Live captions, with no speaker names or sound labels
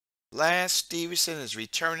Lance Stevenson is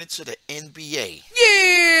returning to the NBA.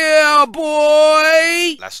 Yeah,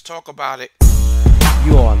 boy! Let's talk about it.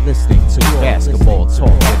 You are listening to Basketball Talk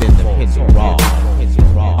with Independent Rob, a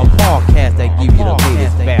podcast that gives you the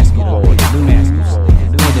latest basketball news,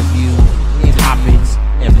 interviews, topics,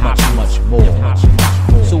 and much more.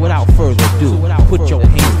 So without further ado, put your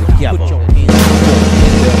hands together.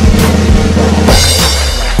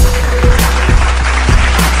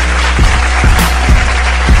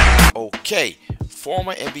 Okay,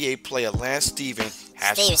 former NBA player Lance Stephenson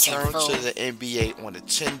has returned to the NBA on a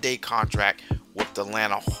 10-day contract with the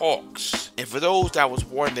Atlanta Hawks. And for those that was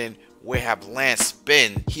wondering where have Lance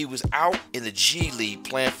been, he was out in the G League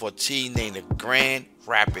playing for a team named the Grand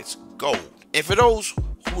Rapids Gold. And for those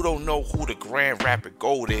who don't know who the Grand Rapids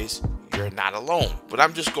Gold is, you're not alone. But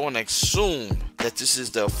I'm just going to assume that this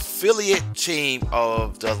is the affiliate team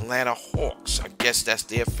of the Atlanta Hawks. I guess that's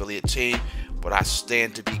their affiliate team, but I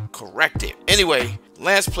stand to be corrected. Anyway,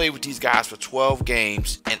 Lance played with these guys for 12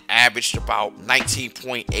 games and averaged about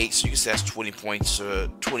 19.8, so you can say that's 20 points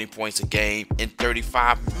a game in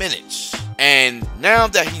 35 minutes. And now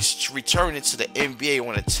that he's returning to the NBA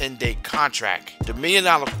on a 10-day contract, the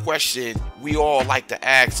million-dollar question we all like to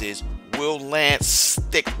ask is, will Lance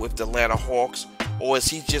stick with the Atlanta Hawks, or is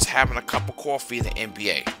he just having a cup of coffee in the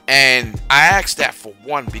NBA? And I ask that for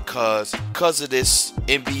one because of this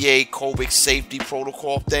NBA COVID safety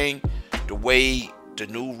protocol thing, the way the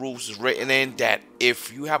new rules is written in, that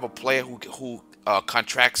if you have a player who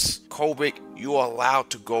contracts COVID, you are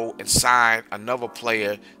allowed to go and sign another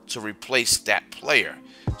player to replace that player.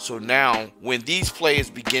 So now, when these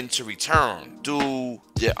players begin to return, do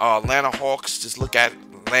the Atlanta Hawks just look at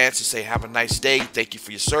Lance and say, have a nice day, thank you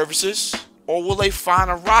for your services? Or will they find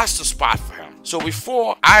a roster spot for him? So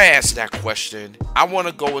before I answer that question, I want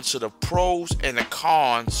to go into the pros and the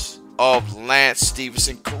cons of Lance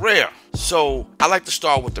Stephenson's career. So I like to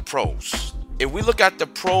start with the pros. If we look at the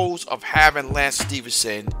pros of having Lance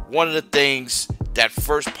Stephenson, one of the things that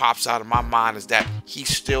first pops out of my mind is that he's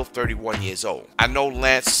still 31 years old. I know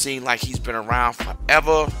Lance seemed like he's been around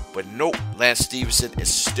forever, but nope, Lance Stephenson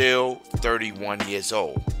is still 31 years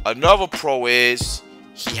old. Another pro is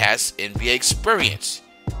he has NBA experience.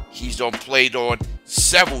 He's played on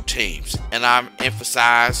several teams, and I'm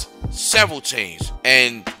emphasize several teams.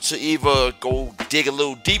 And to either go dig a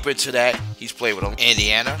little deeper into that, he's played with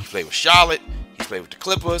Indiana, he's played with Charlotte, he's played with the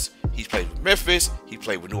Clippers, he's played with Memphis, he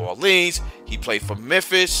played with New Orleans, he played for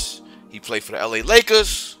Memphis, he played for the LA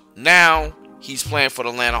Lakers. Now he's playing for the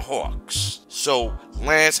Atlanta Hawks. So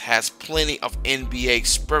Lance has plenty of NBA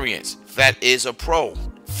experience. That is a pro.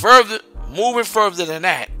 Moving further than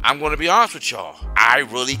that, I'm going to be honest with y'all. I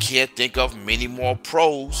really can't think of many more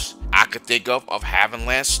pros I could think of having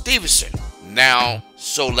Lance Stephenson. Now,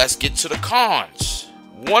 so let's get to the cons.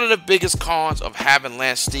 One of the biggest cons of having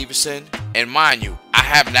Lance Stephenson, and mind you, I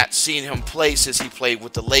have not seen him play since he played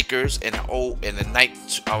with the Lakers in the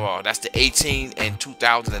 18 and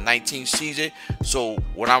 2019 season. So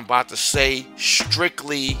what I'm about to say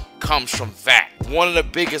strictly comes from that. One of the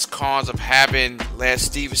biggest cons of having Lance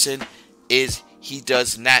Stephenson is he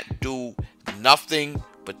does not do nothing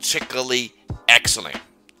particularly excellent.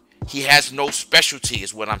 He has no specialty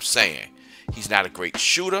is what I'm saying. He's not a great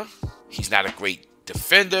shooter. He's not a great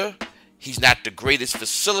defender. He's not the greatest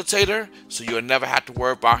facilitator, so you'll never have to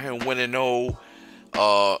worry about him winning no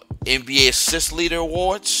NBA assist leader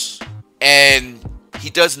awards. And he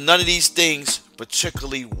does none of these things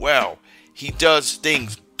particularly well. He does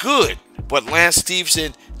things good, but Lance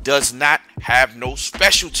Stephenson does not have no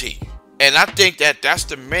specialty. And I think that that's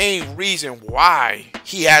the main reason why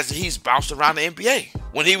he's bounced around the NBA.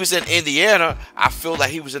 When he was in Indiana, I feel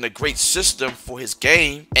like he was in a great system for his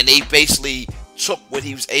game, and they basically took what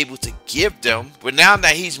he was able to give them. But now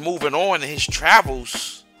that he's moving on in his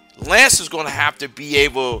travels, Lance is going to have to be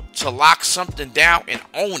able to lock something down and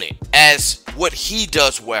own it as what he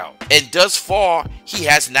does well. And thus far, he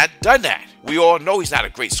has not done that. We all know he's not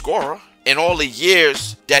a great scorer. In all the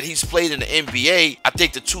years that he's played in the NBA, I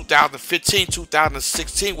think the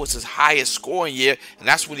 2015-2016 was his highest scoring year, and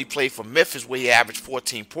that's when he played for Memphis, where he averaged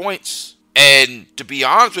 14 points. And to be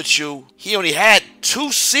honest with you, he only had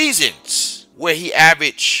 2 seasons where he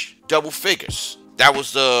averaged double figures. That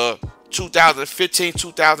was the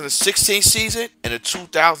 2015-2016 season and the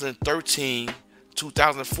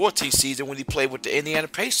 2013-2014 season when he played with the Indiana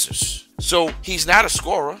Pacers. So he's not a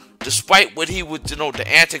scorer, despite what he would, the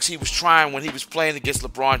antics he was trying when he was playing against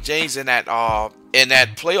LeBron James in that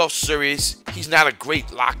playoff series. He's not a great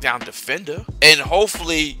lockdown defender. And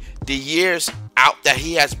hopefully the years out that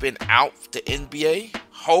he has been out the NBA,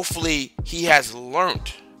 hopefully he has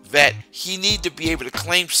learned vet, he need to be able to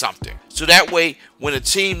claim something. So that way, when a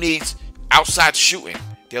team needs outside shooting,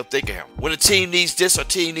 they'll think of him. When a team needs this or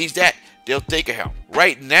team needs that, they'll think of him.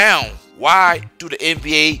 Right now, why do the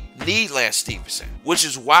NBA need Lance Stephenson? Which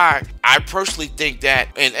is why I personally think that,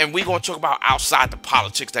 and we're going to talk about outside the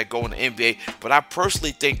politics that go in the NBA, but I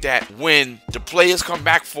personally think that when the players come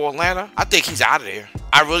back for Atlanta, I think he's out of there.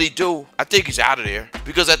 I really do. I think he's out of there.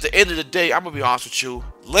 Because at the end of the day, I'm going to be honest with you,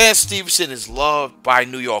 Lance Stephenson is loved by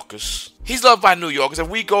New Yorkers. He's loved by New Yorkers. If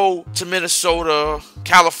we go to Minnesota,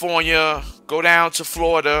 California, go down to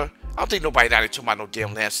Florida, I don't think nobody down there talking about no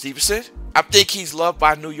damn Lance Stephenson. I think he's loved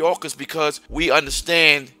by New Yorkers because we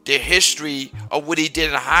understand the history of what he did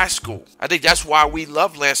in high school. I think that's why we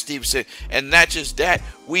love Lance Stephenson. And not just that,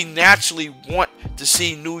 we naturally want to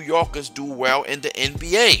see New Yorkers do well in the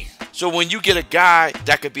NBA. So when you get a guy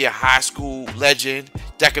that could be a high school legend,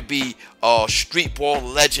 that could be a street ball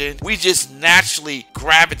legend, we just naturally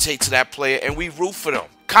gravitate to that player and we root for them.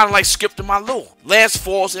 Kind of like Skip to Malou. Lance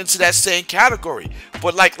falls into that same category.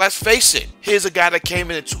 But like, let's face it. Here's a guy that came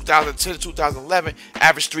in 2010 to 2011,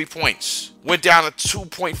 averaged 3 points. Went down to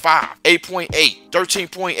 2.5, 8.8,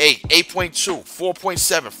 13.8, 8.2,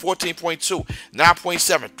 4.7, 14.2,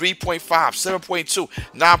 9.7, 3.5, 7.2,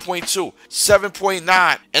 9.2,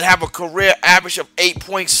 7.9, and have a career average of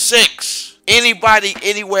 8.6. Anybody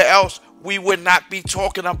anywhere else we would not be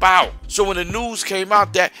talking about. So when the news came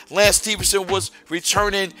out that Lance Stephenson was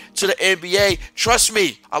returning to the NBA, trust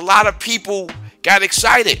me, a lot of people got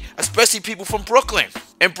excited, especially people from Brooklyn.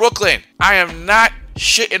 In Brooklyn, I am not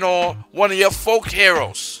shitting on one of your folk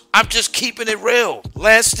heroes. I'm just keeping it real.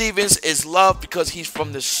 Lance Stevens is loved because he's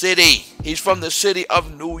from the city. He's from the city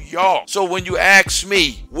of New York. So when you ask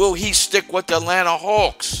me, will he stick with the Atlanta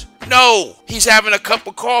Hawks? No, he's having a cup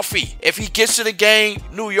of coffee. If he gets to the game,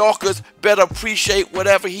 New Yorkers better appreciate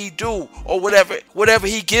whatever he do or whatever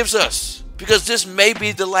he gives us. Because this may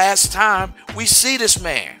be the last time we see this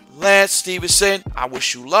man. Lance Stephenson, I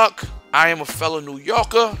wish you luck. I am a fellow New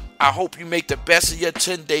Yorker. I hope you make the best of your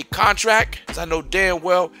 10-day contract. Because I know damn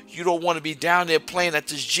well you don't want to be down there playing at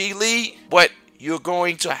this G League. But you're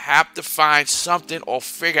going to have to find something or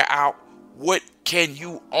figure out what can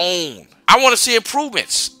you own. I want to see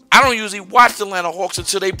improvements. I don't usually watch the Atlanta Hawks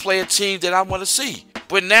until they play a team that I want to see.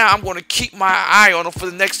 But now I'm going to keep my eye on him for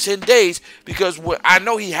the next 10 days because I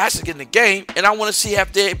know he has to get in the game, and I want to see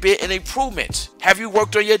if there been an improvement. Have you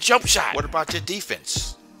worked on your jump shot? What about your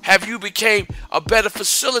defense? Have you became a better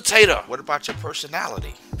facilitator? What about your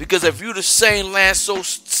personality? Because if you the same Lance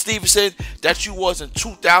Stephenson that you was in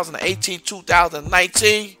 2018,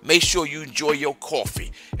 2019, make sure you enjoy your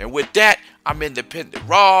coffee. And with that, I'm Independent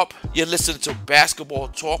Rob. You're listening to Basketball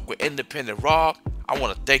Talk with Independent Rob. I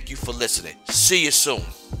want to thank you for listening. See you soon.